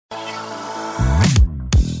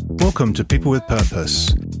Welcome to People with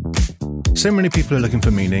Purpose. So many people are looking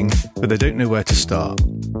for meaning, but they don't know where to start.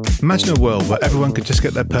 Imagine a world where everyone could just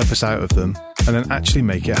get their purpose out of them and then actually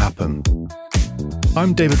make it happen.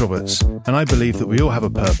 I'm David Roberts, and I believe that we all have a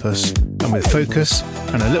purpose, and with focus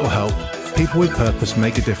and a little help, people with purpose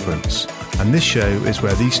make a difference. And this show is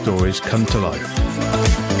where these stories come to life.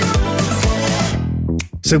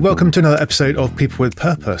 So welcome to another episode of People with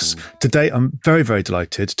Purpose. Today, I'm very, very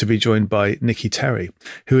delighted to be joined by Nikki Terry,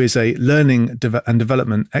 who is a learning and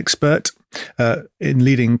development expert in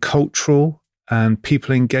leading cultural and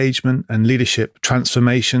people engagement and leadership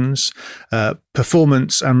transformations,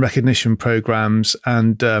 performance and recognition programs,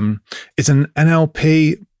 and is an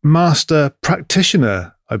NLP master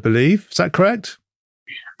practitioner, I believe. Is that correct?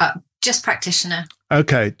 Just practitioner.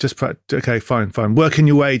 Okay, okay, fine. Working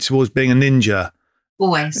your way towards being a ninja.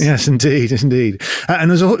 Always. Yes, indeed. And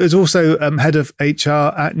there's also head of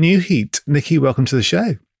HR at New Heat. Nikki, welcome to the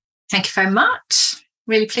show. Thank you very much.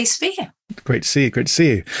 Really pleased to be here. Great to see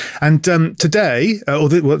you. And today,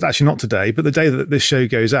 well, actually not today, but the day that this show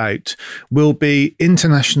goes out will be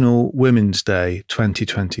International Women's Day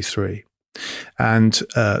 2023. And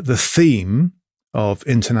the theme of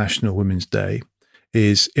International Women's Day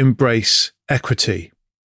is Embrace Equity.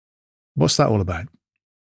 What's that all about?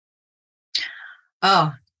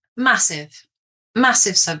 Oh, massive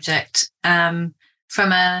subject. From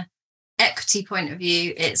a equity point of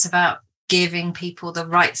view, it's about giving people the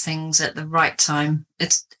right things at the right time.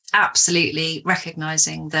 It's absolutely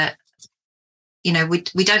recognizing that,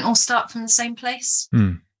 we don't all start from the same place,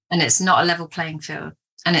 and it's not a level playing field,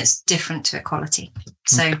 and it's different to equality.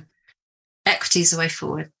 So equity is the way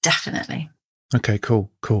forward, definitely. Okay,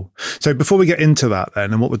 cool. So before we get into that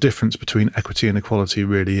then, and what the difference between equity and equality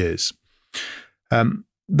really is,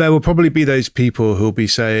 there will probably be those people who'll be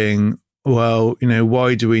saying, well,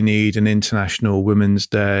 why do we need an International Women's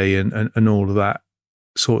Day and all of that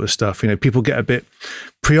sort of stuff? People get a bit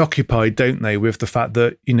preoccupied, don't they, with the fact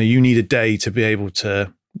that, you need a day to be able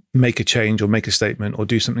to make a change or make a statement or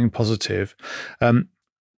do something positive.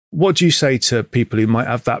 What do you say to people who might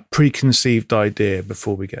have that preconceived idea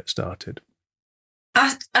before we get started?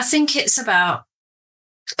 I think it's about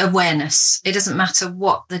awareness. It doesn't matter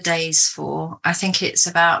what the day's for. I think it's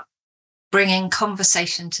about bringing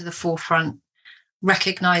conversation to the forefront,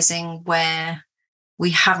 recognizing where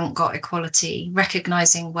we haven't got equality,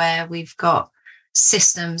 recognizing where we've got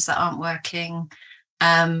systems that aren't working,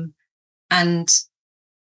 and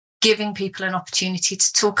giving people an opportunity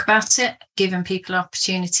to talk about it, giving people an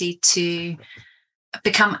opportunity to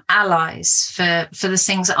become allies for the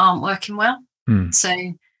things that aren't working well. So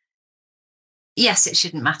yes, it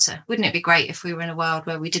shouldn't matter. Wouldn't it be great if we were in a world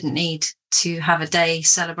where we didn't need to have a day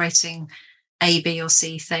celebrating A, B, or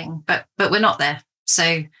C thing? But we're not there.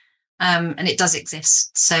 So, and it does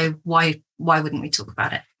exist. So why wouldn't we talk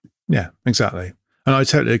about it? Yeah, exactly. And I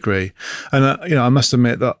totally agree. And I must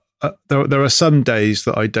admit that there are some days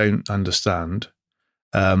that I don't understand.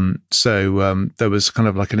 So there was kind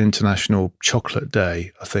of like an International Chocolate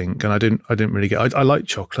Day, I think, and I didn't really get. I like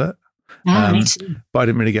chocolate. Me too. But I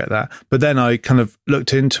didn't really get that. But then I kind of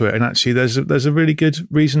looked into it, and actually there's a really good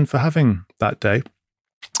reason for having that day,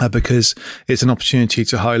 because it's an opportunity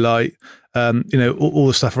to highlight all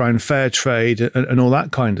the stuff around fair trade and all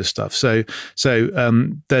that kind of stuff. So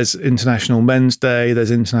there's International Men's Day,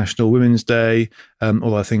 there's International Women's Day,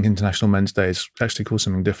 although I think International Men's Day is actually called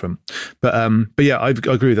something different. But yeah, I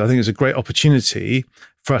agree with that. I think it's a great opportunity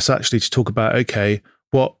for us actually to talk about, okay,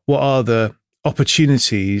 what are the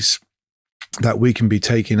opportunities that we can be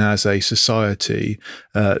taking as a society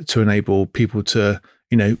to enable people to,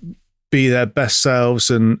 be their best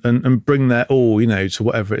selves and bring their all, to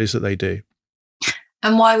whatever it is that they do.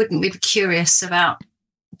 And why wouldn't we be curious about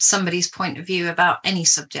somebody's point of view about any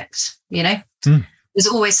subject? There's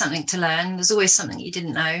always something to learn. There's always something you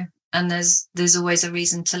didn't know, and there's always a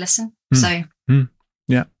reason to listen.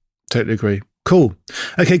 Yeah, totally agree. Cool.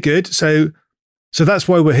 Okay, good. So that's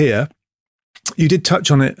why we're here. You did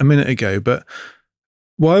touch on it a minute ago, but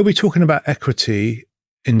why are we talking about equity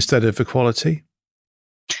instead of equality?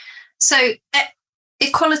 So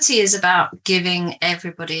equality is about giving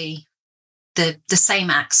everybody the same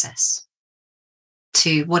access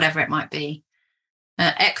to whatever it might be.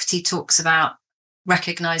 Equity talks about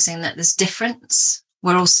recognizing that there's difference.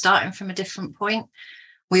 We're all starting from a different point.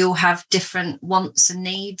 We all have different wants and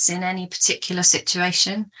needs in any particular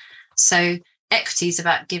situation. So equity is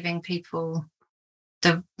about giving people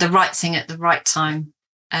the right thing at the right time,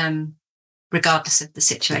 regardless of the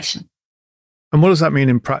situation. And what does that mean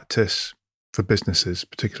in practice for businesses,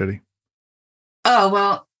 particularly? Oh,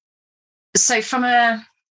 well, so from an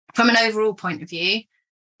overall point of view,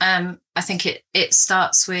 I think it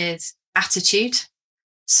starts with attitude.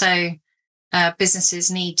 So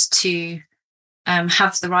businesses need to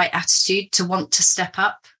have the right attitude to want to step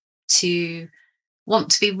up, to want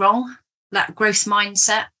to be wrong, that growth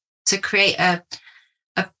mindset, to create a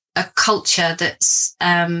culture that's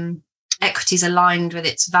equities aligned with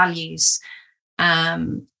its values.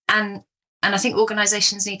 And I think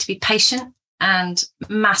organizations need to be patient and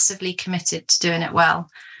massively committed to doing it well,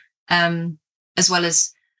 as well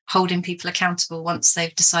as holding people accountable once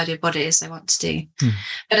they've decided what it is they want to do.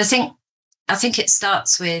 But I think it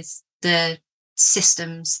starts with the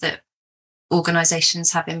systems that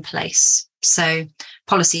organizations have in place. So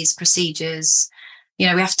policies, procedures, we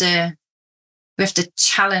have to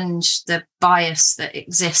challenge the bias that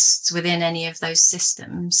exists within any of those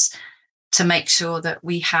systems to make sure that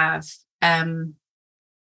we have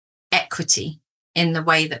equity in the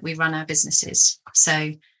way that we run our businesses.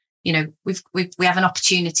 So, we have an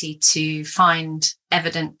opportunity to find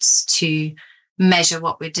evidence, to measure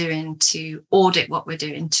what we're doing, to audit what we're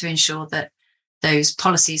doing, to ensure that those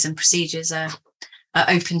policies and procedures are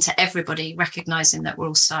open to everybody, recognizing that we're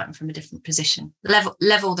all starting from a different position.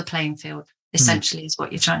 Level the playing field, essentially, is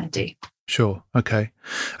what you're trying to do. Sure. Okay.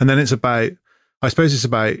 And then it's about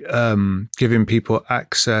giving people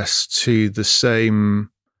access to the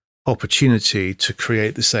same opportunity to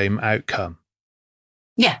create the same outcome.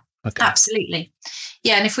 Yeah, okay. Absolutely.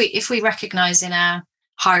 Yeah. And if we recognize in our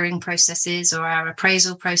hiring processes or our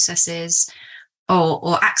appraisal processes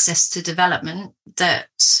or access to development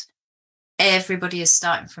that everybody is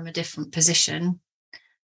starting from a different position,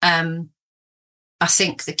 I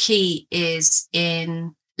think the key is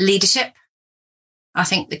in leadership. I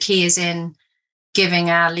think the key is in giving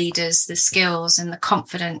our leaders the skills and the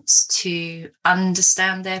confidence to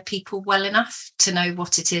understand their people well enough to know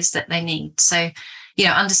what it is that they need. So,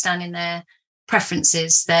 understanding their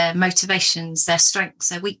preferences, their motivations, their strengths,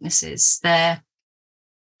 their weaknesses, their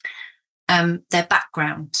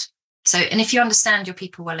background. So, and if you understand your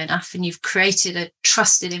people well enough and you've created a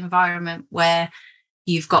trusted environment where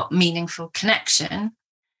you've got meaningful connection,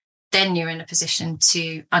 then you're in a position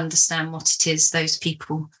to understand what it is those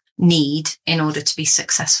people need in order to be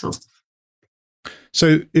successful.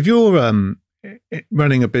 So if you're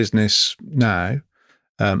running a business now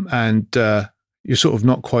and you're sort of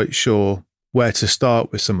not quite sure where to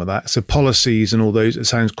start with some of that, so policies and all those, it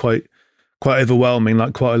sounds quite overwhelming,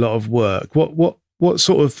 like quite a lot of work. What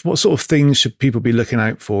sort of things should people be looking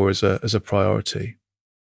out for as a priority?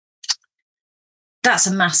 That's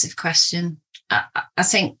a massive question. I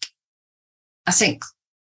think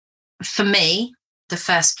for me, the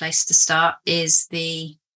first place to start is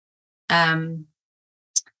the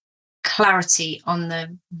clarity on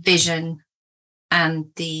the vision and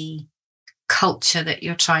the culture that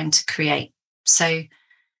you're trying to create. So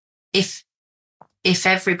if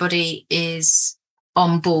everybody is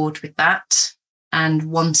on board with that and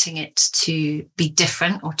wanting it to be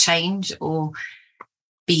different or change or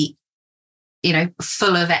be,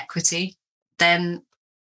 full of equity, then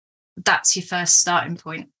that's your first starting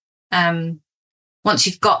point. Once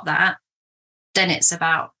you've got that, then it's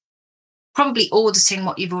about probably auditing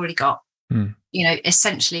what you've already got,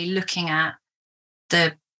 essentially looking at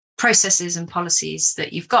the processes and policies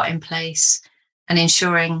that you've got in place and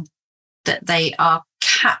ensuring that they are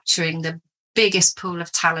capturing the biggest pool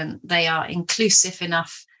of talent. They are inclusive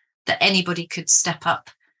enough that anybody could step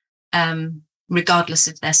up, regardless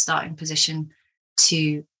of their starting position,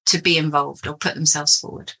 to be involved or put themselves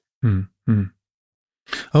forward. Mm-hmm.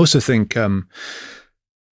 I also think,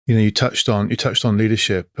 you touched on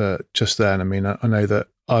leadership just then. I mean, I know that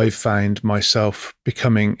I've found myself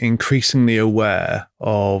becoming increasingly aware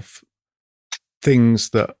of things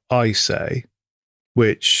that I say,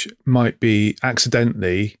 which might be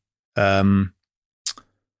accidentally, I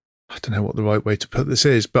don't know what the right way to put this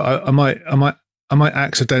is, but I might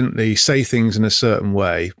accidentally say things in a certain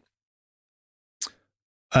way,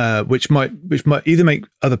 which might either make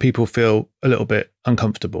other people feel a little bit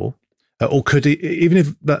uncomfortable, or could, even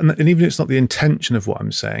if it's not the intention of what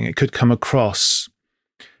I'm saying, it could come across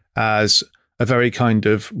as a very kind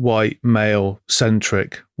of white male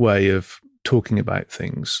centric way of talking about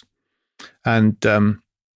things. And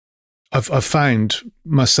I've found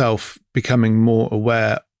myself becoming more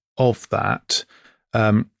aware of that,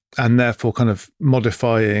 and therefore kind of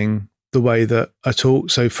modifying the way that I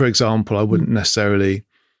talk. So, for example, I wouldn't necessarily,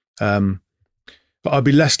 but I'd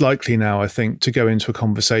be less likely now, I think, to go into a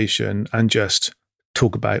conversation and just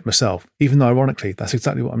talk about myself, even though ironically, that's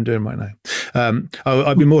exactly what I'm doing right now.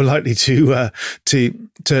 I'd be more likely to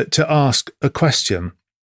ask a question,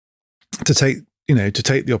 to take to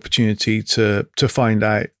take the opportunity to find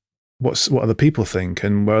out what other people think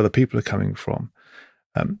and where other people are coming from.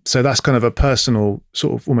 So that's kind of a personal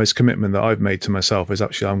sort of almost commitment that I've made to myself, is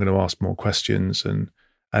actually I'm going to ask more questions, and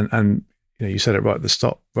you said it right at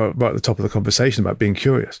the right at the top of the conversation about being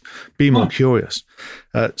curious, be more curious.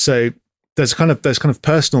 So there's kind of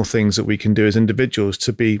personal things that we can do as individuals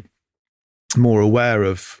to be more aware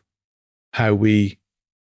of how we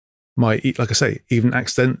might, like I say, even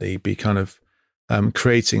accidentally be kind of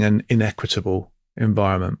creating an inequitable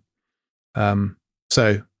environment.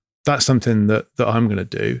 So that's something that I'm going to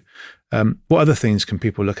do. What other things can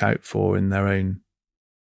people look out for in their own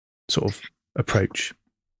sort of approach?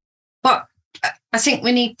 Well, I think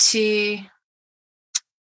we need to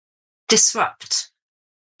disrupt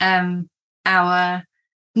our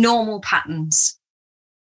normal patterns,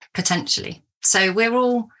 potentially. So we're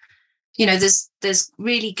all, there's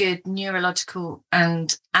really good neurological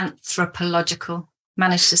and anthropological,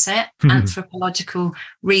 managed to say it, anthropological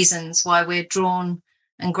reasons why we're drawn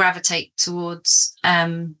and gravitate towards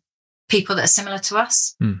people that are similar to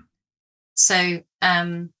us. So,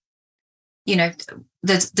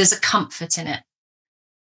 there's a comfort in it.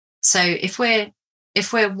 So if we're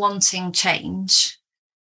wanting change,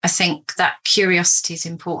 I think that curiosity is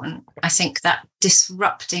important. I think that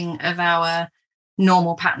disrupting of our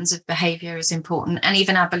normal patterns of behavior is important, and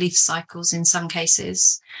even our belief cycles in some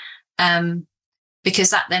cases,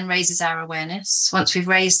 because that then raises our awareness. Once we've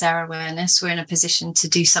raised our awareness, we're in a position to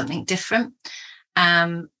do something different,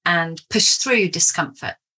 and push through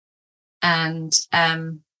discomfort and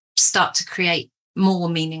start to create more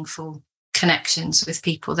meaningful connections with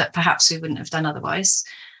people that perhaps we wouldn't have done otherwise.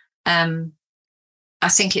 I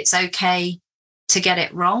think it's okay to get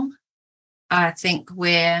it wrong. I think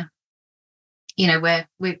we've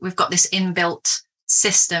got this inbuilt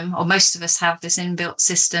system, or most of us have this inbuilt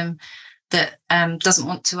system that doesn't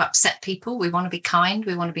want to upset people. We want to be kind,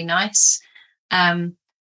 we want to be nice,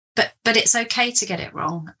 but it's okay to get it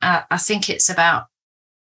wrong. I think it's about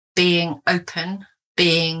being open,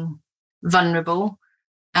 being vulnerable,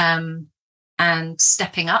 and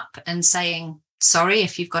stepping up and saying sorry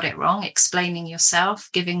if you've got it wrong, explaining yourself,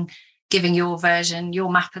 giving your version,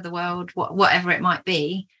 your map of the world, whatever it might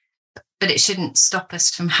be. But it shouldn't stop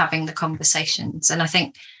us from having the conversations. And I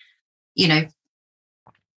think,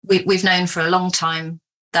 we've known for a long time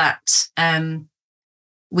that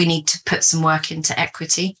we need to put some work into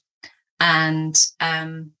equity. And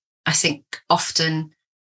I think often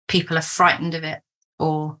people are frightened of it,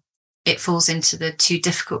 or it falls into the too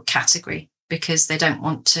difficult category because they don't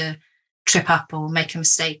want to trip up or make a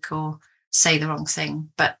mistake or say the wrong thing.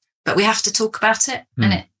 But we have to talk about it,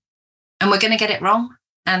 and we're going to get it wrong.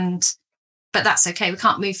 But that's okay. We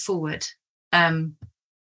can't move forward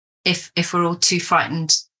if we're all too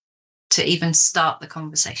frightened to even start the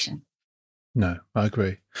conversation. No, I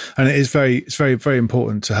agree, and it's very, very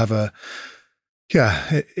important to have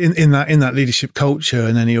in that leadership culture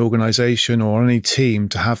in any organisation or any team,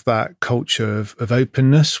 to have that culture of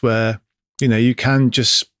openness where you can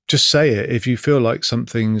just say it if you feel like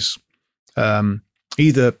something's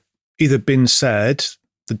either been said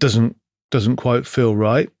that doesn't quite feel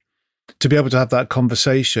right. To be able to have that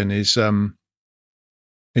conversation is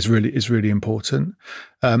really important.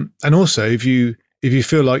 And also, if you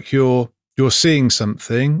feel like you're seeing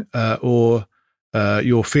something or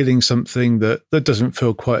you're feeling something that doesn't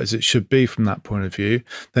feel quite as it should be from that point of view,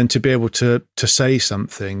 then to be able to say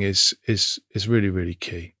something is really, really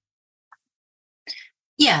key.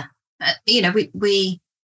 Yeah,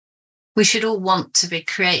 we should all want to be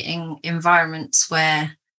creating environments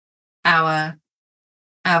where our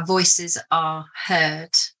voices are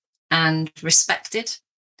heard and respected.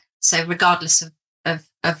 So regardless of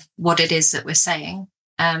what it is that we're saying,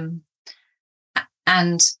 and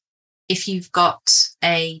if you've got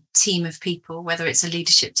a team of people, whether it's a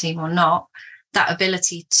leadership team or not, that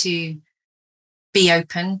ability to be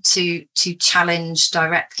open, to challenge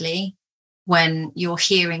directly when you're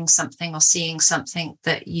hearing something or seeing something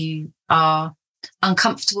that you are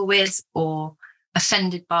uncomfortable with or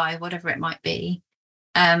offended by, whatever it might be,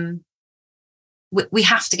 we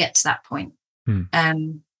have to get to that point,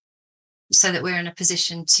 so that we're in a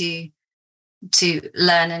position to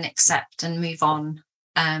learn and accept and move on,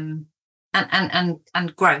 and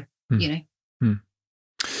grow.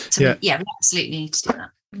 So we absolutely need to do that.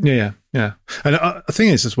 Yeah. And the thing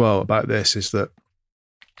is as well about this is that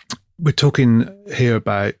we're talking here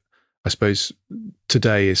about, I suppose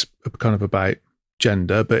today is kind of about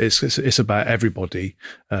gender, but it's about everybody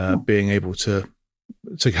being able to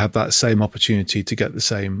have that same opportunity to get the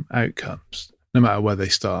same outcomes, no matter where they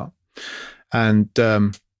start. And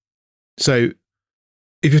so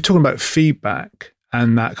if you're talking about feedback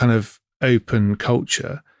and that kind of open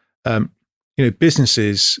culture,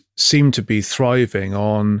 businesses seem to be thriving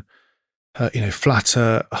on,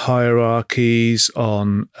 flatter hierarchies,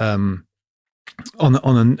 on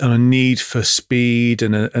a need for speed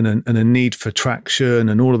and a need for traction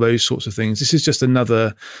and all of those sorts of things. This is just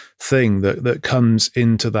another thing that comes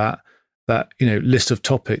into that list of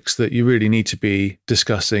topics that you really need to be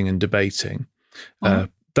discussing and debating.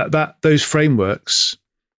 That those frameworks,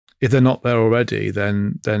 if they're not there already,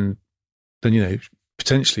 then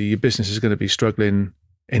potentially your business is going to be struggling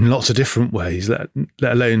in lots of different ways, let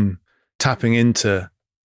alone tapping into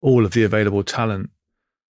all of the available talent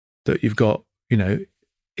that you've got,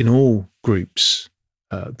 in all groups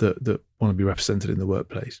that want to be represented in the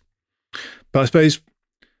workplace. But I suppose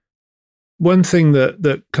one thing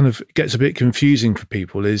that kind of gets a bit confusing for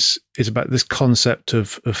people is about this concept of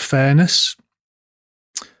fairness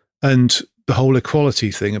and the whole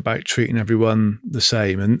equality thing about treating everyone the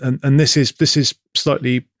same. And this is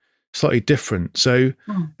slightly different. So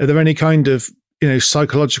are there any kind of,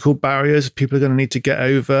 psychological barriers people are going to need to get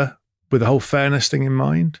over with the whole fairness thing in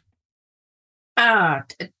mind?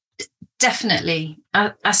 Definitely.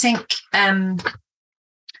 I think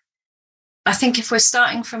if we're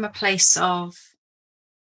starting from a place of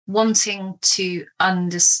wanting to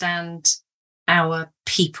understand our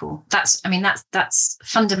people, that's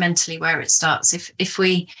fundamentally where it starts. If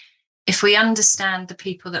we understand the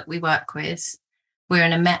people that we work with, we're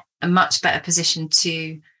in a much better position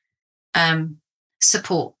to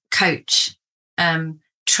support, coach,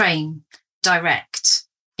 train, direct,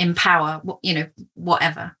 empower,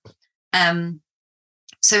 whatever.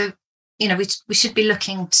 So we should be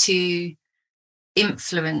looking to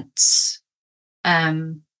influence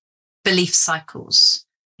belief cycles,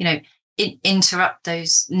 interrupt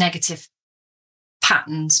those negative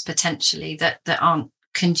patterns potentially that aren't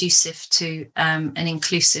conducive to an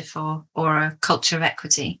inclusive or a culture of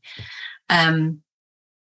equity, and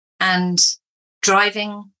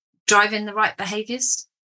driving the right behaviors.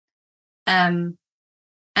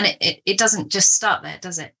 And it doesn't just start there,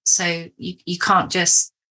 does it? So you can't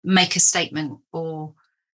just make a statement or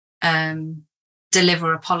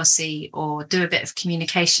deliver a policy or do a bit of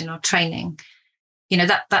communication or training.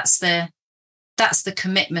 That's the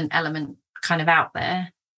commitment element kind of out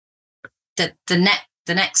there. The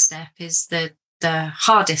next step is the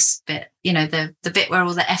hardest bit, the bit where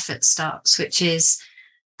all the effort starts, which is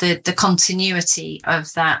the continuity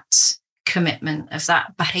of that commitment, of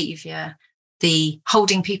that behavior, the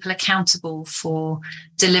holding people accountable for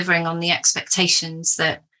delivering on the expectations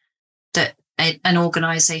that an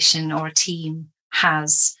organization or a team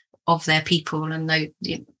has of their people and the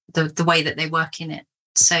way that they work in it.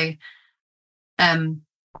 So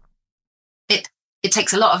it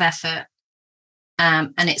takes a lot of effort,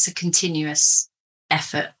 and it's a continuous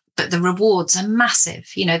effort, but the rewards are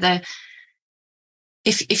massive.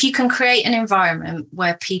 If you can create an environment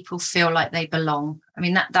where people feel like they belong,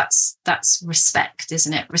 that's respect,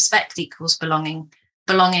 isn't it? Respect equals belonging.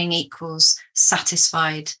 Belonging equals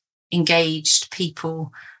satisfied, engaged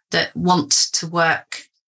people that want to work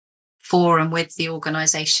for and with the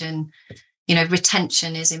organization.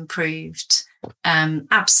 Retention is improved,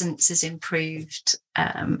 absence is improved,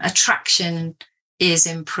 attraction is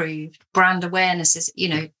improved, brand awareness is,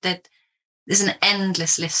 there's an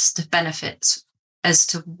endless list of benefits as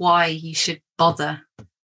to why you should bother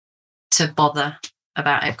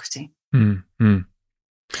about equity. Mm-hmm.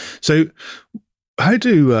 So how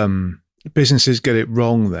do businesses get it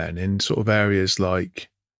wrong then in sort of areas like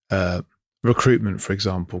recruitment, for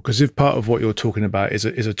example? Because if part of what you're talking about is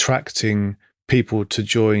attracting people to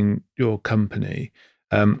join your company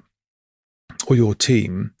or your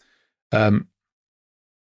team, but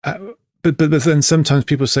then sometimes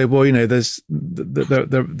people say, well,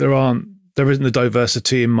 there isn't the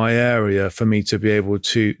diversity in my area for me to be able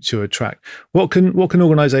to attract. What can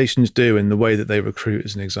organizations do in the way that they recruit,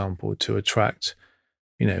 as an example, to attract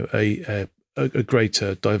a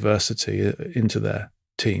greater diversity into their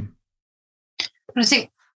team? I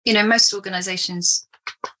think most organizations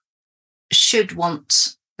should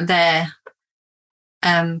want their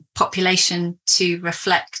population to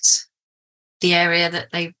reflect the area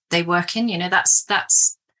that they work in. That's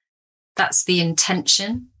the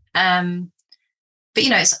intention. But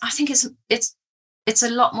I think it's a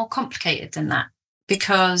lot more complicated than that,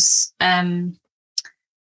 because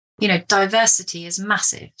diversity is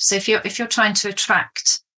massive. So if you're trying to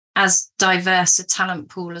attract as diverse a talent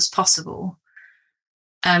pool as possible,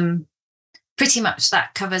 pretty much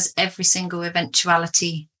that covers every single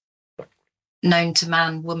eventuality known to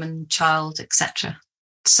man, woman, child, etc.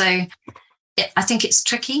 So I think it's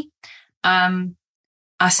tricky.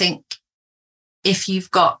 I think if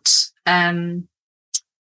you've got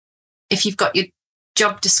your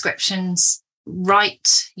job descriptions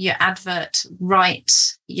right, your advert right,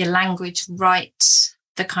 your language right,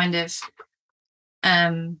 the kind of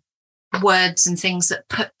words and things that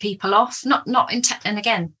put people off, and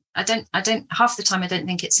again, I don't half the time I don't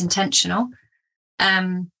think it's intentional.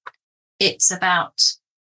 It's about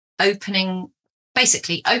opening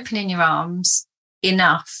your arms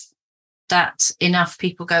enough that enough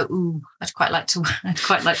people go, ooh, I'd quite like to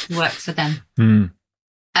work for them.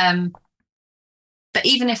 But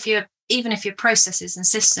even if your processes and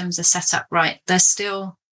systems are set up right, they're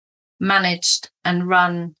still managed and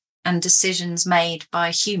run and decisions made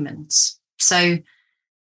by humans. So,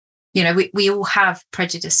 we all have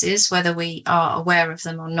prejudices, whether we are aware of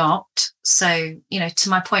them or not. So, to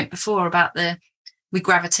my point before about we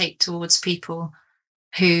gravitate towards people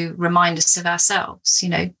who remind us of ourselves.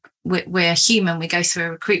 We're human. We go through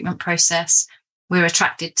a recruitment process. We're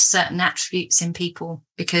attracted to certain attributes in people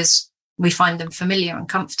because we find them familiar and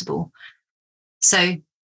comfortable. So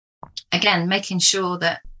again, making sure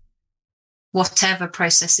that whatever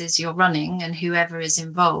processes you're running and whoever is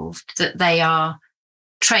involved, that they are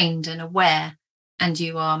trained and aware, and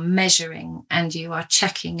you are measuring and you are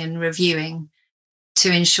checking and reviewing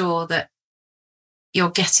to ensure that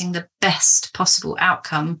you're getting the best possible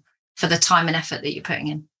outcome for the time and effort that you're putting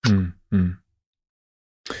in. Mm-hmm.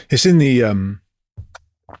 It's in the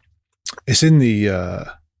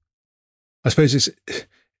I suppose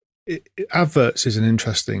adverts is an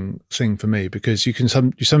interesting thing for me, because you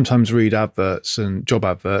sometimes read adverts and job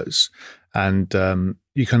adverts, and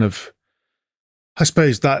you kind of, I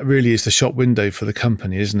suppose that really is the shop window for the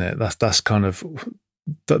company, isn't it? That's kind of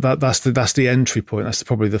that's the entry point. That's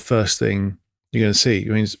probably the first thing you're going to see.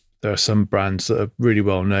 I mean, there are some brands that are really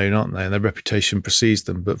well known, aren't they? And their reputation precedes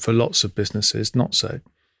them, but for lots of businesses, not so.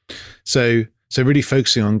 So really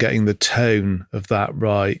focusing on getting the tone of that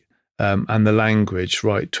right, and the language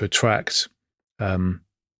right to attract, like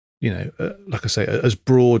I say, as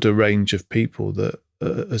broad a range of people that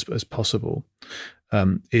as possible,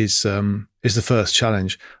 is the first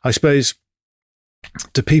challenge. I suppose,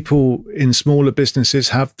 do people in smaller businesses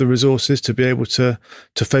have the resources to be able to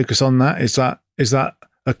focus on that? Is that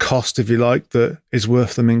a cost, if you like, that is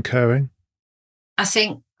worth them incurring? I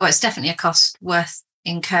think, it's definitely a cost worth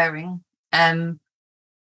incurring.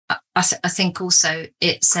 I think also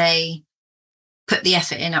it's put the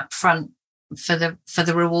effort in up front for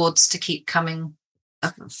the rewards to keep coming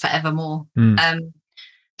forevermore.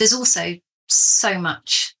 There's also so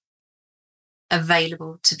much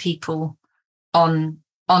available to people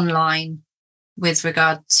online with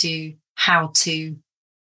regard to how to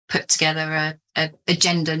put together a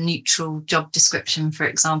gender neutral job description, for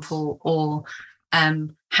example, or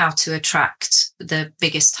how to attract the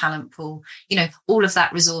biggest talent pool. All of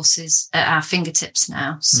that resources at our fingertips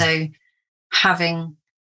now. So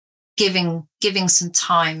giving some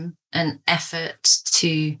time and effort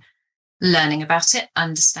to learning about it,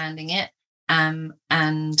 understanding it, and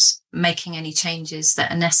making any changes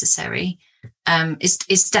that are necessary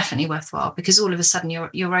is definitely worthwhile, because all of a sudden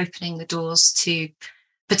you're opening the doors to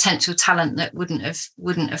potential talent that wouldn't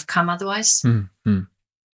have come otherwise.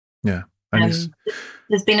 Yeah.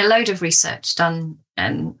 There's been a load of research done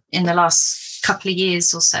in the last couple of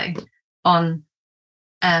years or so on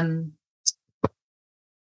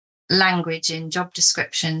language in job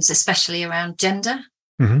descriptions, especially around gender,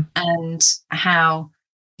 and how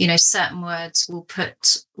certain words will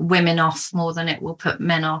put women off more than it will put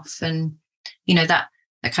men off, and that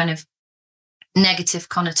kind of negative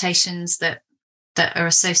connotations that are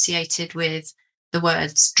associated with the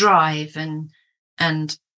words drive and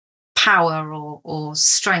power or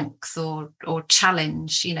strength or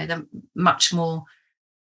challenge. They're much more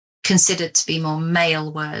considered to be more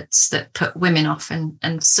male words that put women off,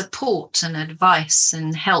 and support and advice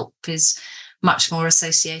and help is much more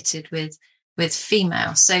associated with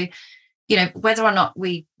female. So whether or not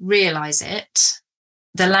we realize it,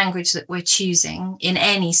 the language that we're choosing in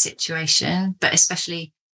any situation, but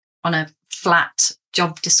especially on a flat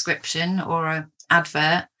job description or an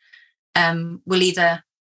advert, will either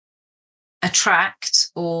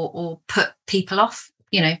attract or put people off.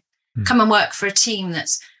 Come and work for a team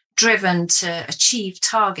that's driven to achieve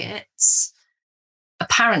targets,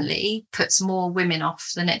 apparently puts more women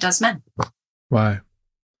off than it does men. Wow.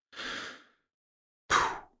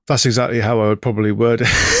 That's exactly how I would probably word it.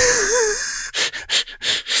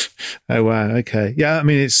 Oh wow, okay, yeah. I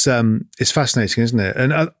mean, it's fascinating, isn't it?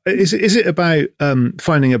 And is it about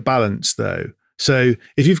finding a balance though? So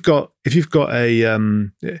if you've got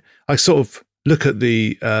a, I sort of look at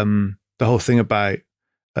the whole thing about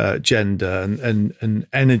gender and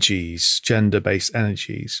energies, gender-based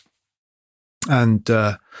energies, and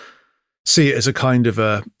see it as a kind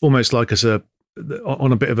of almost like as on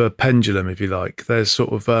a bit of a pendulum, if you like. There's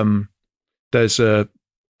sort of there's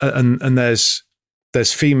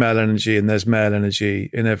female energy and there's male energy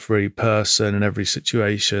in every person and every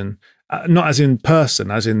situation. Not as in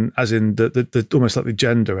person, as in the almost like the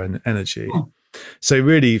gender and energy. So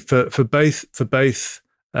really, for both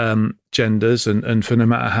genders and for no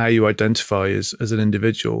matter how you identify as an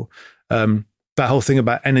individual, that whole thing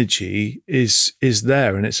about energy is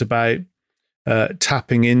there, and it's about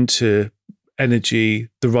tapping into energy,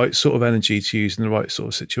 the right sort of energy to use in the right sort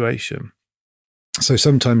of situation. So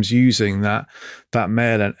sometimes using that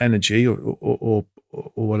male energy or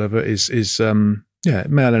whatever is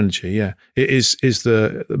male energy. Yeah, it is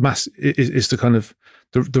the mass is the kind of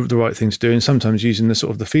the right thing to do, and sometimes using the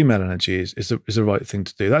sort of the female energy is the right thing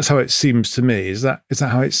to do. That's how it seems to me. Is that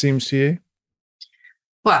how it seems to you?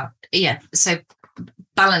 Well, yeah. So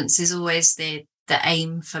balance is always the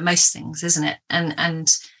aim for most things, isn't it?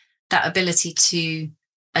 And that ability to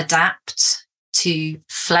adapt, to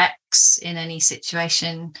flex in any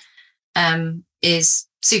situation is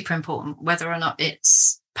super important, whether or not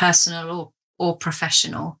it's personal or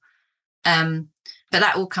professional. But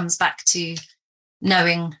that all comes back to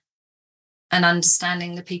knowing and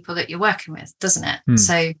understanding the people that you're working with, doesn't it?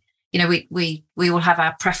 So, we all have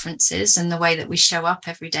our preferences, and the way that we show up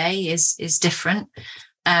every day is different.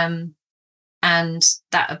 And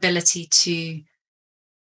that ability to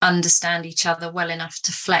understand each other well enough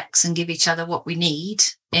to flex and give each other what we need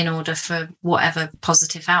in order for whatever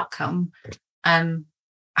positive outcome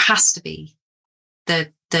has to be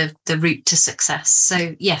the route to success.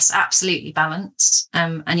 So yes, absolutely balance.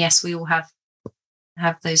 And yes, we all have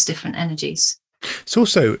those different energies. It's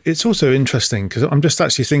also interesting because I'm just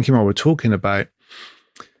actually thinking while we're talking about,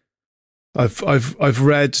 I've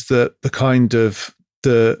read that the kind of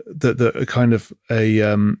the kind of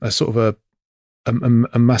a sort of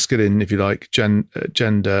a masculine, if you like,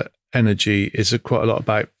 gender energy is quite a lot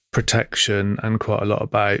about protection and quite a lot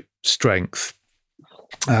about strength,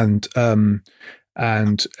 and the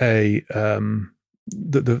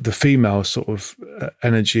female sort of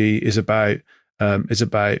energy is about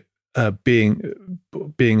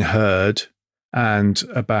being heard and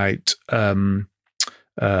about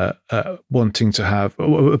wanting to have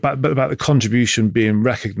about the contribution being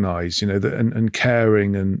recognized, and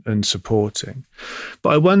caring and supporting. But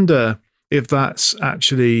I wonder if that's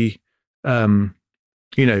actually written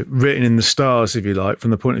in the stars, if you like,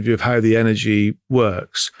 from the point of view of how the energy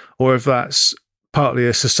works, or if that's partly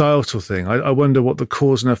a societal thing. I wonder what the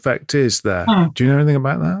cause and effect is there. Do you know anything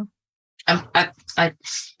about that?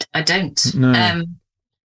 I don't. No.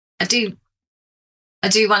 I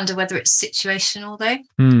do wonder whether it's situational though.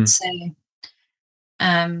 So,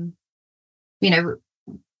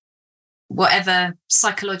 whatever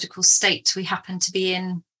psychological state we happen to be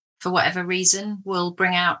in for whatever reason will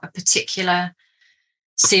bring out a particular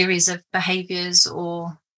series of behaviors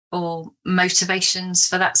or motivations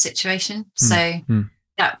for that situation. So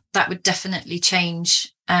that would definitely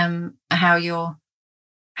change how you're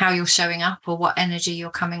showing up or what energy you're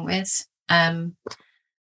coming with. And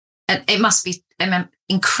it must be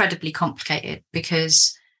incredibly complicated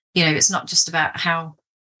because, it's not just about how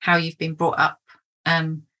you've been brought up.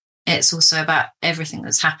 It's also about everything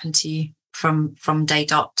that's happened to you from day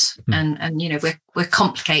dot. And we're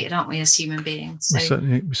complicated, aren't we, as human beings? So,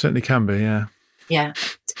 we certainly can be, yeah. Yeah,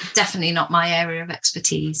 definitely not my area of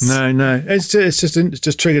expertise. No, it's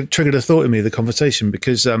just triggered a thought in me, the conversation,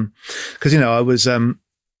 because I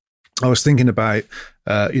was thinking about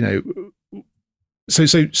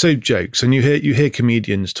so jokes, and you hear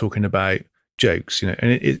comedians talking about jokes, and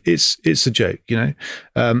it's a joke,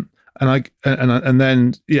 and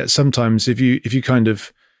then sometimes if you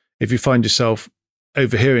find yourself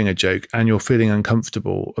overhearing a joke and you're feeling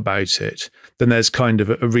uncomfortable about it, then there's kind of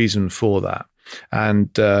a reason for that.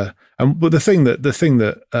 And but the thing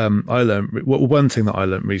that I learned, one thing that I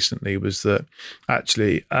learned recently was that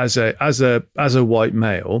actually as a white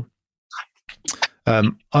male,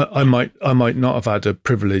 I might not have had a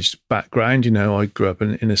privileged background. I grew up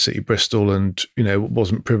in inner city Bristol, and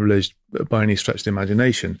wasn't privileged by any stretch of the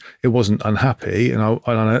imagination. It wasn't unhappy, and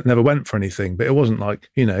I never went for anything. But it wasn't like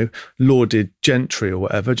lauded gentry or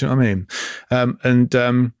whatever. Do you know what I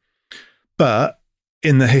mean? But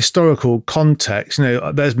in the historical context,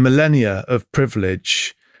 there's millennia of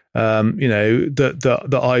privilege,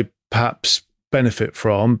 that I perhaps benefit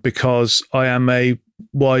from because I am a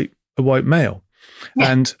white male.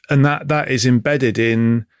 Yeah. And that is embedded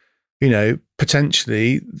in,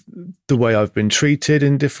 potentially the way I've been treated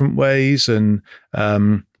in different ways, and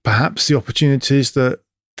perhaps the opportunities that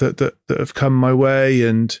have come my way,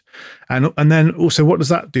 and then also, what does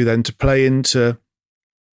that do then to play into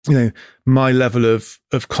my level of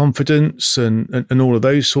confidence and all of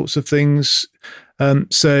those sorts of things.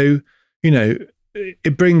 So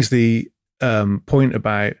it brings the point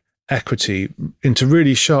about equity into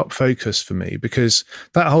really sharp focus for me, because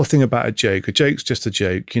that whole thing about a joke's just a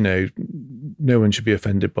joke. No one should be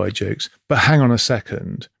offended by jokes. But hang on a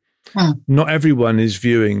second. Not everyone is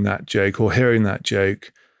viewing that joke or hearing that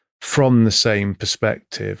joke from the same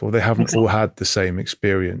perspective, or they haven't all had the same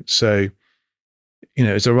experience. So,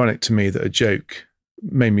 it's ironic to me that a joke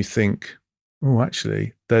made me think, oh,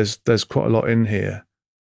 actually, there's quite a lot in here,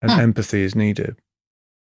 and empathy is needed.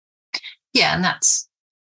 Yeah, and that's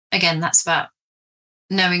about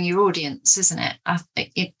knowing your audience, isn't it? I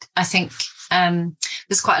think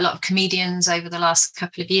there's quite a lot of comedians over the last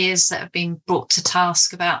couple of years that have been brought to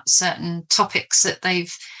task about certain topics that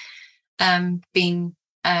they've been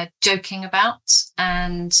joking about,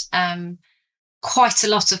 and quite a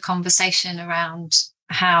lot of conversation around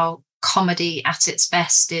how comedy at its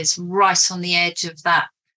best is right on the edge of that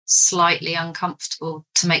slightly uncomfortable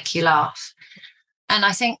to make you laugh. And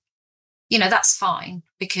I think, that's fine,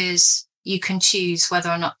 because you can choose whether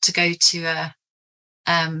or not to go to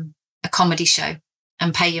a comedy show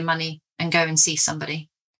and pay your money and go and see somebody.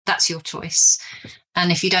 That's your choice.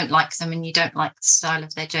 And if you don't like them and you don't like the style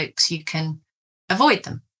of their jokes, you can avoid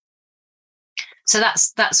them. So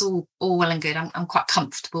that's all well and good. I'm quite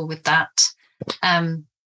comfortable with that.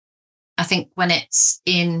 I think when it's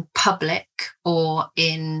in public or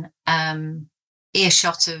in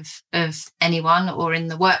earshot of anyone, or in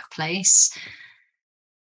the workplace,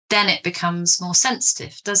 then it becomes more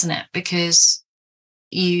sensitive, doesn't it? Because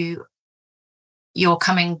you're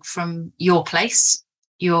coming from your place,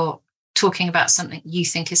 you're talking about something you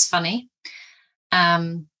think is funny,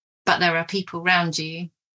 but there are people around you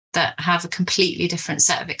that have a completely different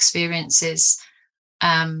set of experiences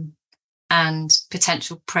and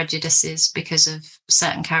potential prejudices because of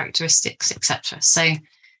certain characteristics, etc. So,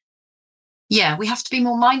 yeah, we have to be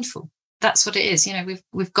more mindful. That's what it is.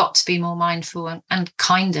 We've got to be more mindful and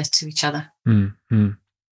kinder to each other. Mm-hmm.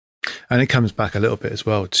 And it comes back a little bit as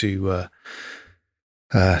well to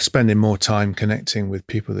spending more time connecting with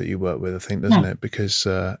people that you work with, I think, doesn't it? Because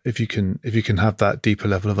if you can have that deeper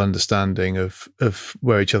level of understanding of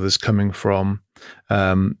where each other's coming from,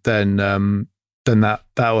 then that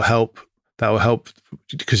will help. That will help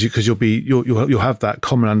because you'll have that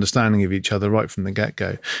common understanding of each other right from the get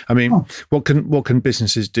go. I mean, what can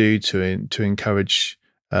businesses do to encourage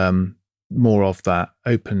more of that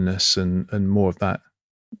openness and more of that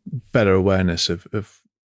better awareness of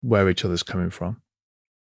where each other's coming from?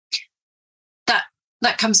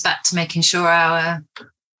 That comes back to making sure our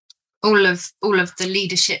all of the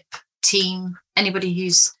leadership team, anybody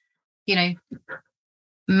who's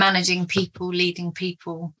managing people, leading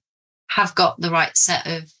people, have got the right set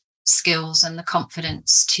of skills and the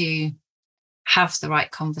confidence to have the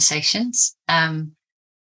right conversations,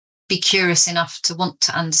 be curious enough to want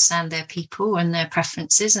to understand their people and their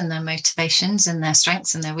preferences and their motivations and their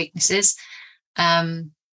strengths and their weaknesses,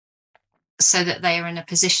 so that they are in a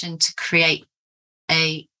position to create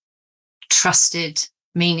a trusted,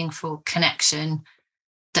 meaningful connection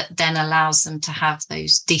that then allows them to have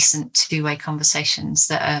those decent two-way conversations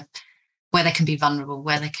that are where they can be vulnerable,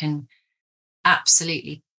 where they can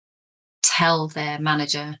absolutely tell their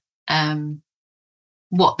manager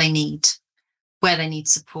what they need, where they need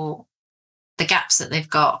support, the gaps that they've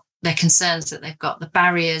got, their concerns that they've got, the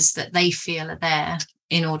barriers that they feel are there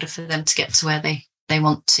in order for them to get to where they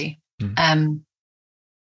want to.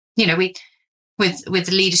 We with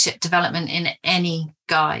leadership development in any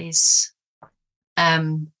guise,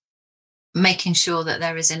 making sure that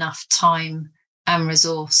there is enough time and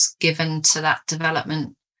resource given to that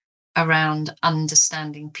development around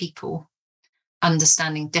understanding people,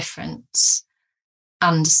 understanding difference,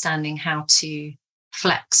 understanding how to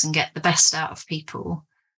flex and get the best out of people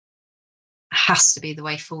has to be the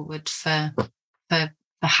way forward for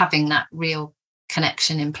having that real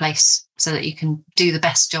connection in place, so that you can do the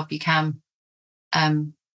best job you can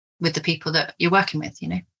with the people that you're working with.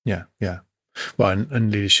 Yeah. Well,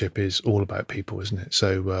 and leadership is all about people, isn't it?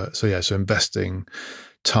 So investing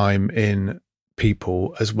time in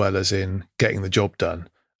people as well as in getting the job done,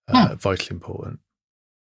 vitally important.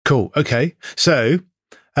 Cool. Okay. So,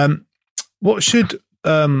 what should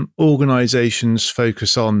organizations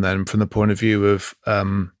focus on then, from the point of view of,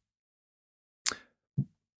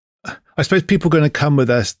 I I suppose people are going to come with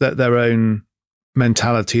their own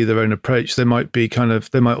mentality, their own approach. They might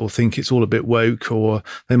all think it's all a bit woke, or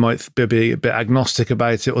they might be a bit agnostic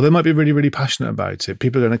about it, or they might be really, really passionate about it.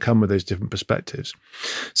 People are going to come with those different perspectives.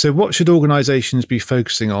 So what should organizations be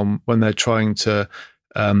focusing on when they're trying to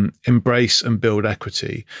embrace and build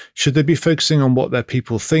equity? Should they be focusing on what their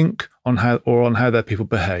people think, on how their people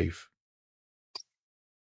behave?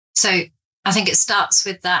 So I think it starts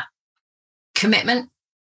with that commitment.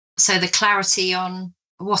 So the clarity on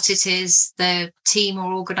what it is the team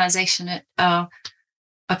or organization are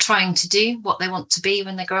trying to do, what they want to be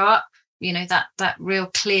when they grow up, that real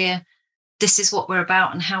clear, this is what we're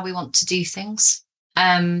about and how we want to do things.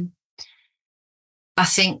 I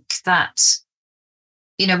think that,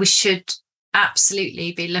 we should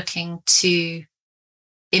absolutely be looking to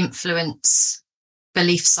influence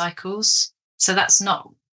belief cycles. So that's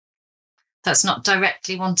not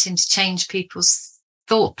directly wanting to change people's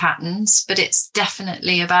thought patterns, but it's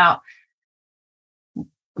definitely about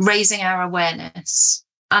raising our awareness,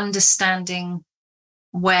 understanding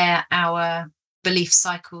where our belief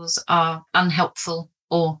cycles are unhelpful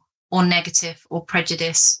or negative or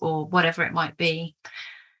prejudice or whatever it might be.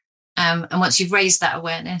 And once you've raised that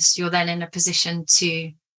awareness, you're then in a position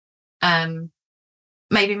to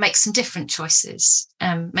maybe make some different choices,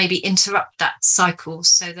 maybe interrupt that cycle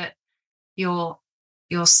so that you're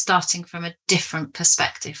starting from a different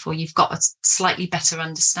perspective, or you've got a slightly better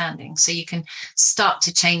understanding, so you can start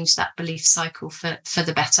to change that belief cycle for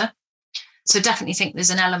the better. So definitely think there's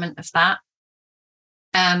an element of that.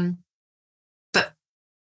 But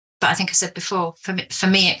I think I said before, for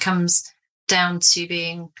me, it comes down to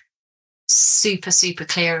being super, super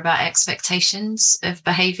clear about expectations of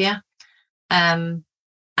behavior. And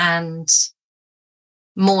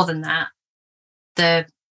more than that, the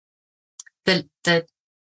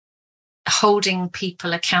holding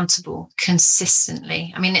people accountable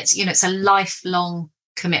consistently. I mean, it's a lifelong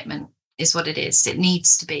commitment is what it is. It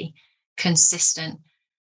needs to be consistent,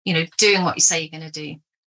 doing what you say you're going to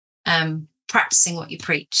do, practicing what you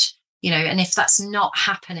preach, and if that's not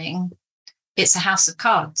happening, it's a house of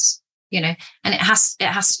cards, and it has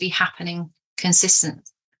to be happening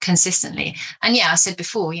consistently. And yeah, I said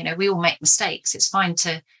before, we all make mistakes. It's fine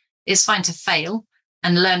to fail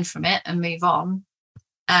and learn from it and move on.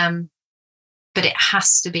 But it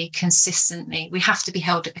has to be consistently. We have to be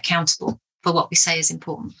held accountable for what we say is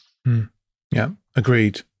important. Yeah,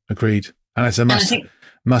 agreed. And it's a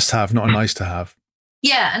must have, not a nice to have.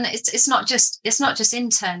 Yeah, and it's not just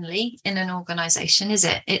internally in an organization, is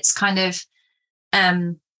it? It's kind of,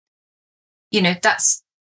 that's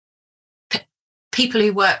people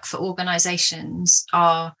who work for organizations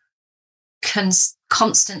are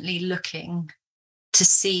constantly looking to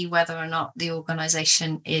see whether or not the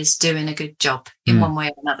organization is doing a good job in one way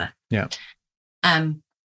or another. Yeah.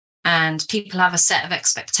 And people have a set of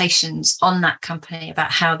expectations on that company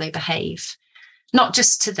about how they behave, not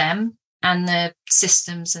just to them and the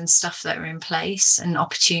systems and stuff that are in place and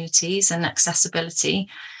opportunities and accessibility,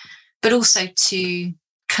 but also to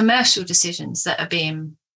commercial decisions that are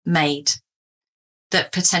being made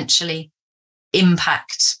that potentially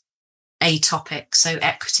impact a topic, so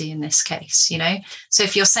equity in this case, So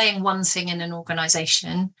if you're saying one thing in an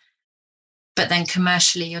organization, but then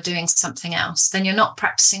commercially you're doing something else, then you're not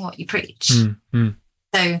practicing what you preach.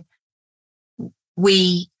 So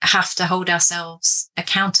we have to hold ourselves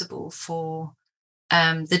accountable for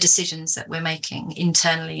the decisions that we're making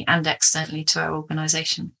internally and externally to our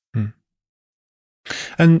organization.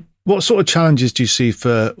 And what sort of challenges do you see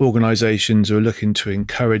for organizations who are looking to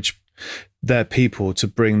encourage their people to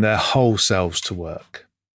bring their whole selves to work?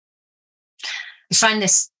 I find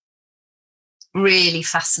this really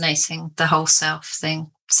fascinating, the whole self thing.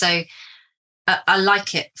 So I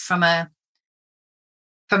like it from a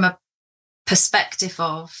perspective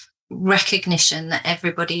of recognition that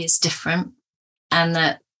everybody is different and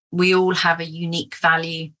that we all have a unique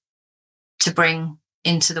value to bring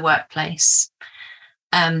into the workplace.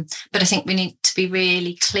 But I think we need to be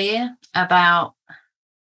really clear about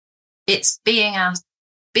it's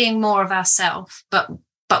being more of ourselves, but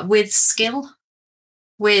with skill,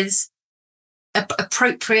 with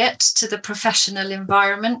appropriate to the professional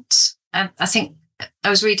environment. I think I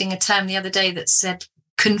was reading a term the other day that said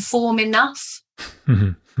conform enough.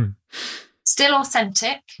 Still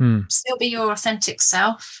authentic, still be your authentic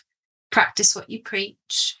self, practice what you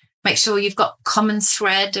preach, make sure you've got common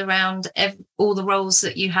thread around all the roles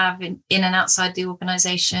that you have in and outside the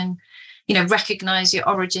organization, recognize your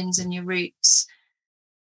origins and your roots,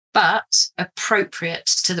 but appropriate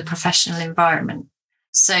to the professional environment.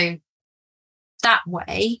 So that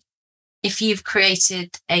way if you've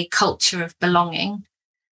created a culture of belonging,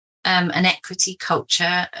 an equity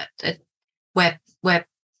culture where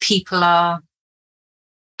people are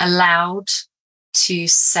allowed to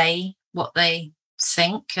say what they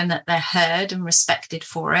think and that they're heard and respected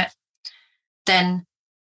for it, then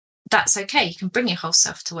that's okay. You can bring your whole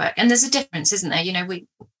self to work. And there's a difference, isn't there? You know,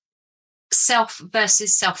 self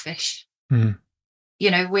versus selfish.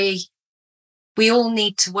 You know, we all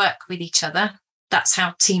need to work with each other. That's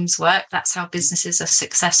how teams work. That's how businesses are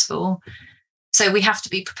successful. So we have to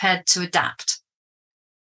be prepared to adapt.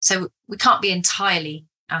 So we can't be entirely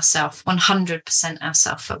ourselves, 100%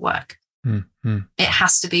 ourselves at work. It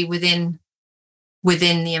has to be within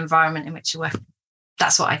the environment in which you work.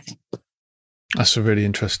 That's what I think. That's a really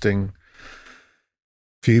interesting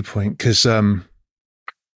viewpoint, because I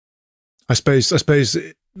suppose so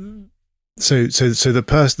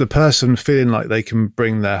the person feeling like they can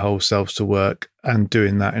bring their whole selves to work and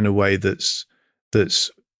doing that in a way that's that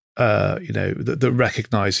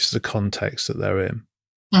recognizes the context that they're in,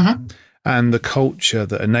 and the culture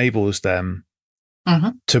that enables them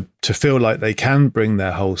to feel like they can bring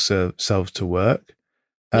their whole selves to work.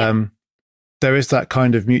 There is that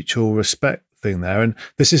kind of mutual respect thing there, and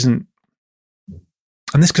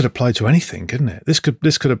this could apply to anything, couldn't it? This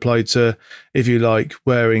could apply to, if you like,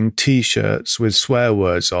 wearing T-shirts with swear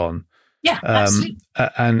words on. Yeah, absolutely.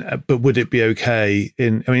 But would it be okay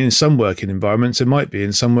in some working environments? It might be.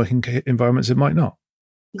 In some working environments, it might not.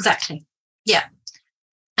 Exactly. Yeah.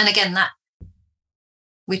 And again, that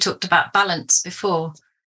we talked about balance before.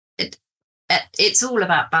 It's all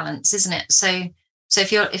about balance, isn't it? So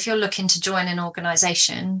if you're looking to join an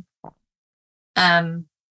organisation, the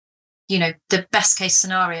best case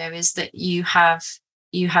scenario is that you have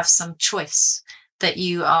some choice, that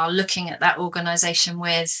you are looking at that organisation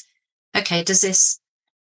with, okay, does this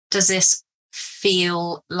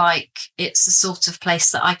feel like it's the sort of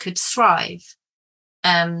place that I could thrive?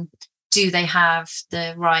 Do they have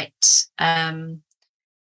the right,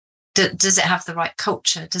 does it have the right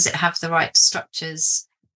culture? Does it have the right structures?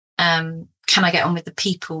 Can I get on with the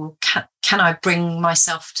people? Can I bring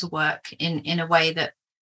myself to work in a way that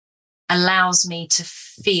allows me to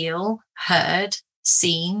feel heard,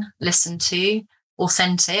 seen, listened to,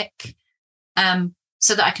 authentic,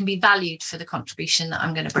 so that I can be valued for the contribution that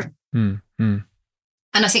I'm going to bring. And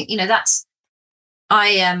I think, that's,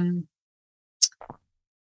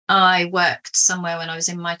 I worked somewhere when I was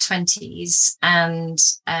in my 20s, and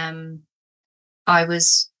I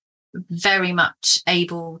was very much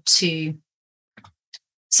able to,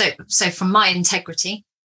 so from my integrity,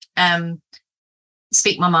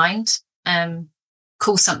 speak my mind,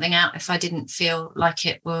 call something out if I didn't feel like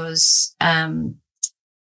it was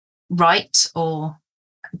right or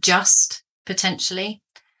just, potentially.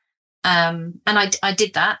 And I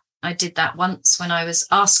did that. I did that once when I was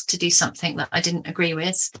asked to do something that I didn't agree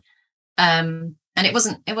with. And it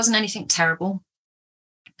wasn't anything terrible,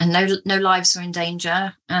 and no lives were in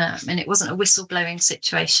danger. And it wasn't a whistleblowing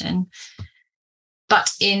situation,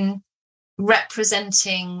 but in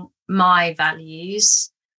representing my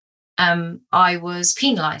values, I was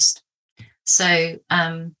penalised. So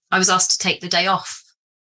I was asked to take the day off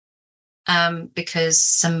because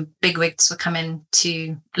some bigwigs were coming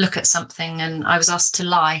to look at something, and I was asked to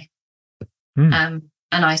lie. And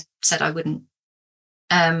I said I wouldn't.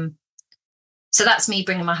 So that's me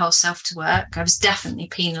bringing my whole self to work. I was definitely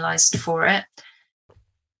penalised for it.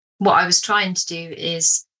 What I was trying to do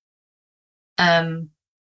is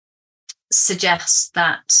suggest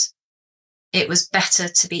that it was better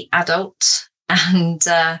to be adult and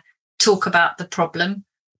talk about the problem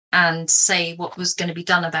and say what was going to be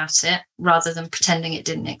done about it, rather than pretending it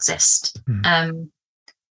didn't exist. And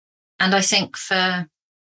I think for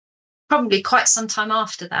probably quite some time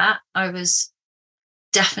after that, I was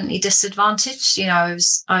definitely disadvantaged. I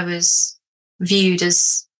was viewed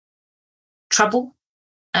as trouble,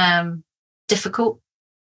 difficult,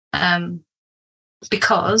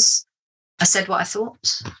 because I said what I thought.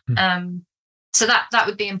 So that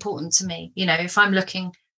would be important to me. If I'm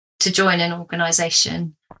looking to join an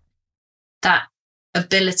organisation, that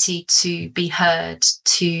ability to be heard,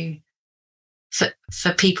 for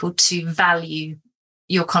people to value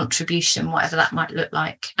your contribution, whatever that might look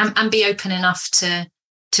like, and be open enough to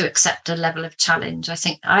accept a level of challenge. I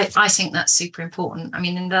think that's super important.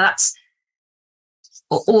 And that's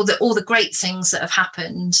all the great things that have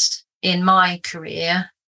happened in my career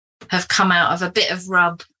have come out of a bit of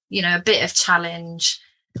rub, a bit of challenge,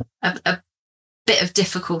 a bit of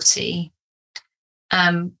difficulty.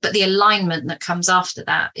 But the alignment that comes after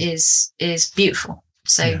that is beautiful.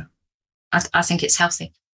 So yeah. I think it's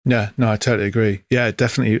healthy. Yeah, no, I totally agree. Yeah,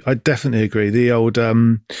 definitely. I definitely agree. The old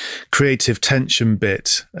creative tension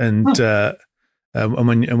bit, and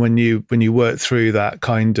when you work through that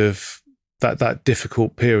kind of that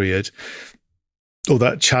difficult period or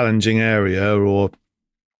that challenging area,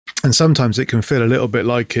 and sometimes it can feel a little bit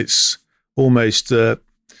like it's almost the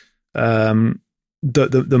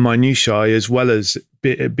minutiae as well as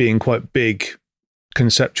it being quite big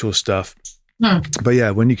conceptual stuff. But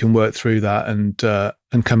yeah, when you can work through that and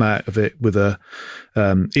come out of it with a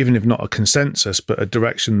even if not a consensus, but a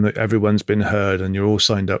direction that everyone's been heard and you're all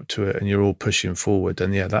signed up to it and you're all pushing forward,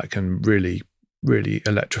 then yeah, that can really, really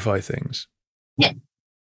electrify things. Yeah.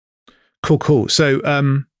 Cool. So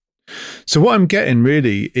what I'm getting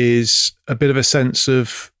really is a bit of a sense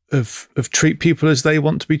of treat people as they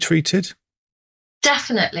want to be treated.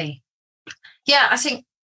 Definitely. Yeah, I think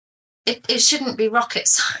it shouldn't be rocket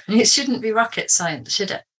science. It shouldn't be rocket science,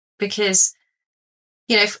 should it? Because,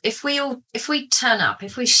 you know, if we turn up,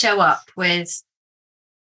 if we show up with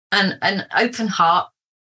an open heart,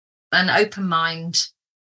 an open mind,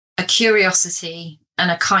 a curiosity, and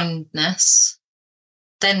a kindness,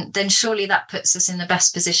 then surely that puts us in the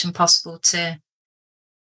best position possible to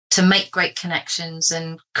make great connections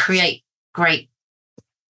and create great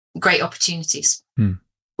opportunities.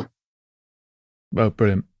 Well,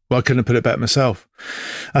 brilliant. Well, I couldn't have put it better myself.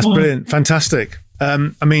 That's brilliant. Fantastic.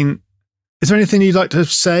 I mean, is there anything you'd like to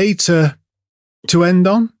say to end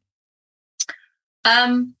on?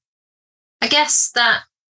 I guess that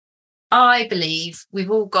I believe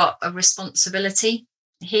we've all got a responsibility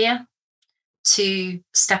here to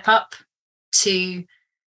step up, to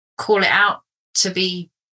call it out, to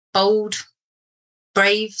be bold,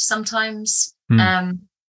 brave sometimes, and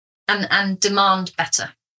demand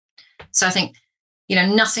better. So I think, you know,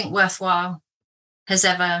 nothing worthwhile has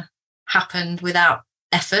ever happened without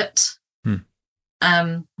effort.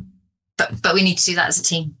 But we need to do that as a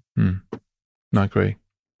team. I agree.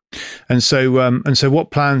 And so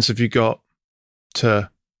what plans have you got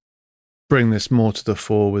to bring this more to the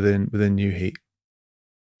fore within New Heat?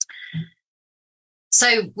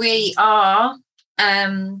 So we are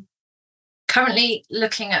currently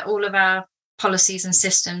looking at all of our policies and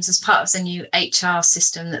systems as part of the new HR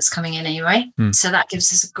system that's coming in anyway. So that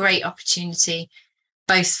gives us a great opportunity,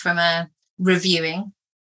 both from a reviewing,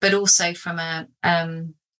 but also from a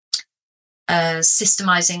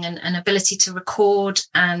systemizing and an ability to record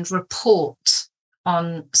and report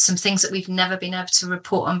on some things that we've never been able to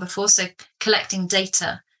report on before. So collecting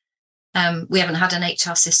data. We haven't had an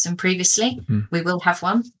HR system previously. We will have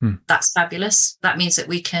one. That's fabulous. That means that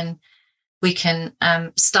we can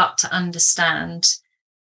start to understand,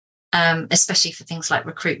 especially for things like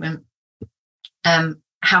recruitment,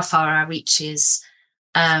 how far our reach is,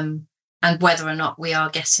 and whether or not we are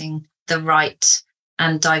getting the right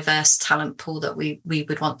and diverse talent pool that we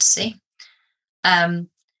would want to see.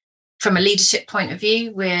 From a leadership point of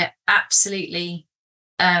view, we're absolutely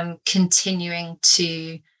continuing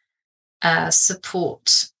to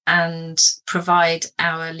support and provide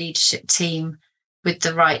our leadership team with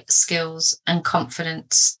the right skills and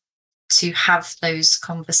confidence to have those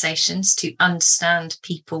conversations, to understand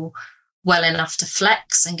people well enough to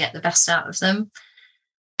flex and get the best out of them.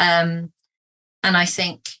 And I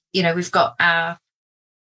think, you know, we've got our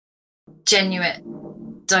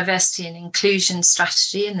genuine diversity and inclusion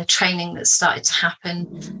strategy and the training that's started to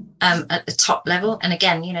happen at the top level. And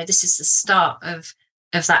again, you know, this is the start of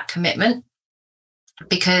that commitment,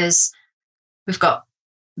 because we've got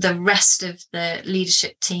the rest of the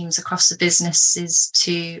leadership teams across the businesses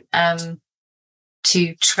to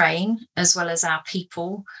train, as well as our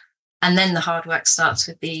people. And then the hard work starts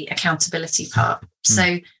with the accountability part.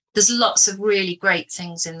 So there's lots of really great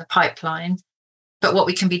things in the pipeline, but what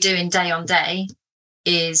we can be doing day on day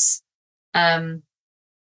is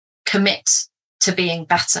commit to being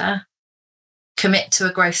better, commit to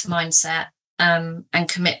a growth mindset, and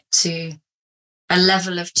commit to a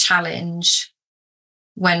level of challenge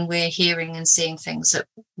when we're hearing and seeing things that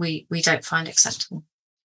we don't find acceptable.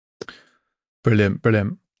 Brilliant.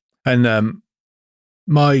 And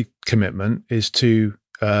my commitment is to,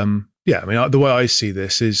 the way I see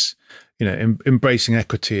this is, you know, embracing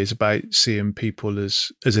equity is about seeing people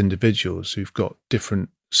as individuals who've got different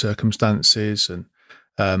circumstances, and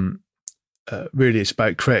really it's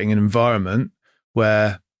about creating an environment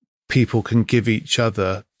where people can give each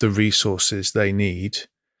other the resources they need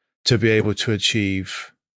to be able to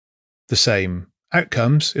achieve the same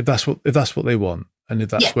outcomes if that's what they want, and if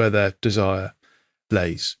that's where their desire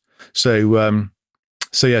lays. So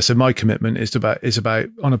my commitment is about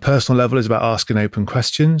on a personal level is about asking open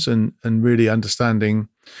questions and really understanding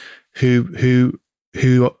who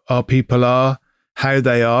who our people are, how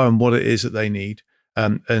they are, and what it is that they need,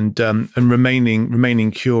 and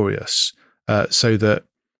remaining curious, so that,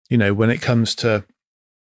 you know, when it comes to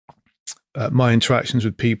my interactions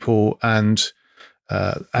with people and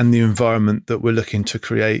the environment that we're looking to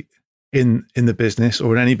create in the business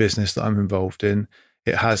or in any business that I'm involved in,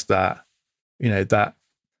 it has that, you know, that,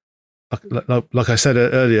 like I said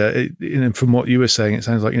earlier, from what you were saying, it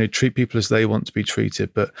sounds like, you know, treat people as they want to be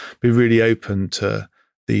treated, but be really open to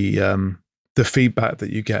the feedback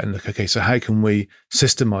that you get and look, okay, so how can we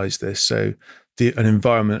systemize this so an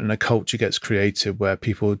environment and a culture gets created where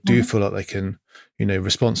people do feel like they can, you know,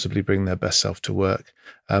 responsibly bring their best self to work,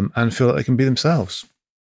 and feel like they can be themselves.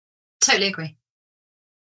 Totally agree.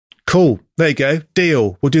 Cool. There you go.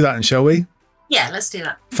 Deal. We'll do that, and shall we? Yeah, let's do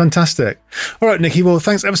that. Fantastic. All right, Nikki. Well,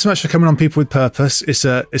 thanks ever so much for coming on People with Purpose. It's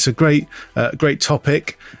a great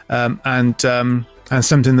topic, and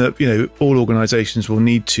something that, you know, all organisations will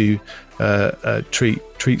need to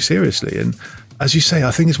treat seriously. And as you say,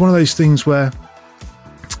 I think it's one of those things where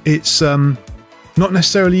it's not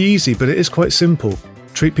necessarily easy, but it is quite simple.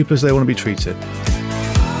 Treat people as they want to be treated.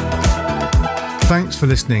 Thanks for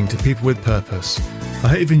listening to People with Purpose. I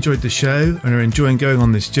hope you've enjoyed the show and are enjoying going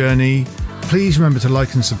on this journey. Please remember to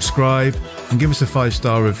like and subscribe and give us a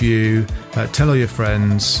 5-star review. Tell all your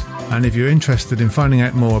friends. And if you're interested in finding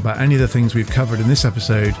out more about any of the things we've covered in this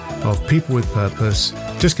episode of People with Purpose,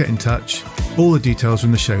 just get in touch. All the details are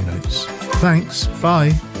in the show notes. Thanks.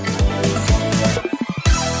 Bye.